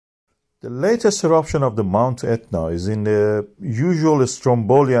The latest eruption of the Mount Etna is in the usual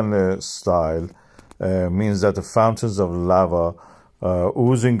Strombolian style, means that the fountains of lava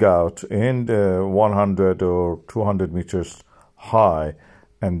oozing out in the 100 or 200 meters high,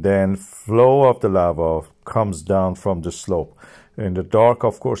 and then flow of the lava comes down from the slope. In the dark,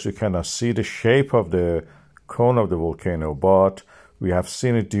 of course, you cannot see the shape of the cone of the volcano, but we have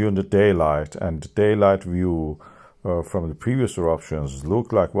seen it during the daylight, and the daylight view from the previous eruptions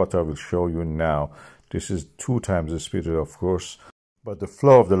look like what I will show you now. This is 2 times the speed, of course, but the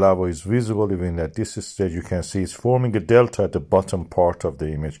flow of the lava is visible even at this stage. You can see it's forming a delta at the bottom part of the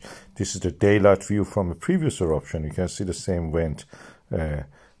image. This is the daylight view from a previous eruption. You can see the same vent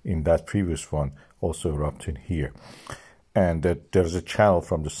in that previous one also erupting here. And there's a channel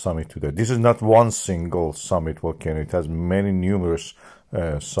from the summit to that. This is not one single summit volcano. It has many numerous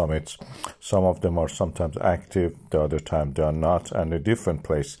summits. Some of them are sometimes active, the other time they are not, and a different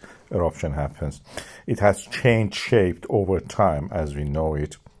place eruption happens. It has changed shape over time, as we know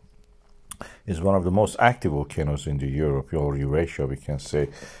it. It's one of the most active volcanoes in the Europe or Eurasia, we can say.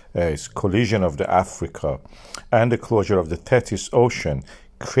 It's collision of the Africa and the closure of the Tethys Ocean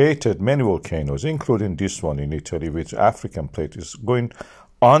created many volcanoes, including this one in Italy, which African plate is going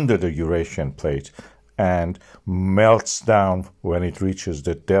under the Eurasian plate and melts down when it reaches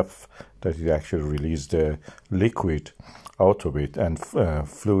the depth that it actually releases the liquid out of it, and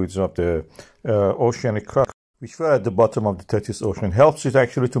fluids of the oceanic crust, which were at the bottom of the Tethys Ocean, helps it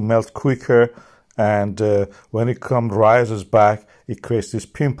actually to melt quicker. And when it rises back, it creates these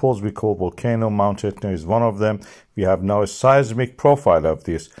pimples we call volcano. Mount Etna is one of them. We have now a seismic profile of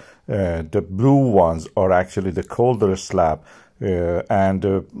this. The blue ones are actually the colder slab, and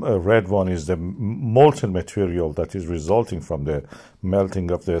the red one is the molten material that is resulting from the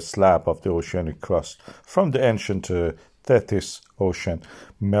melting of the slab of the oceanic crust from the ancient Tethys Ocean,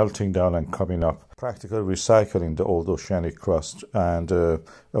 melting down and coming up, practically recycling the old oceanic crust and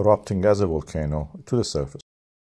erupting as a volcano to the surface.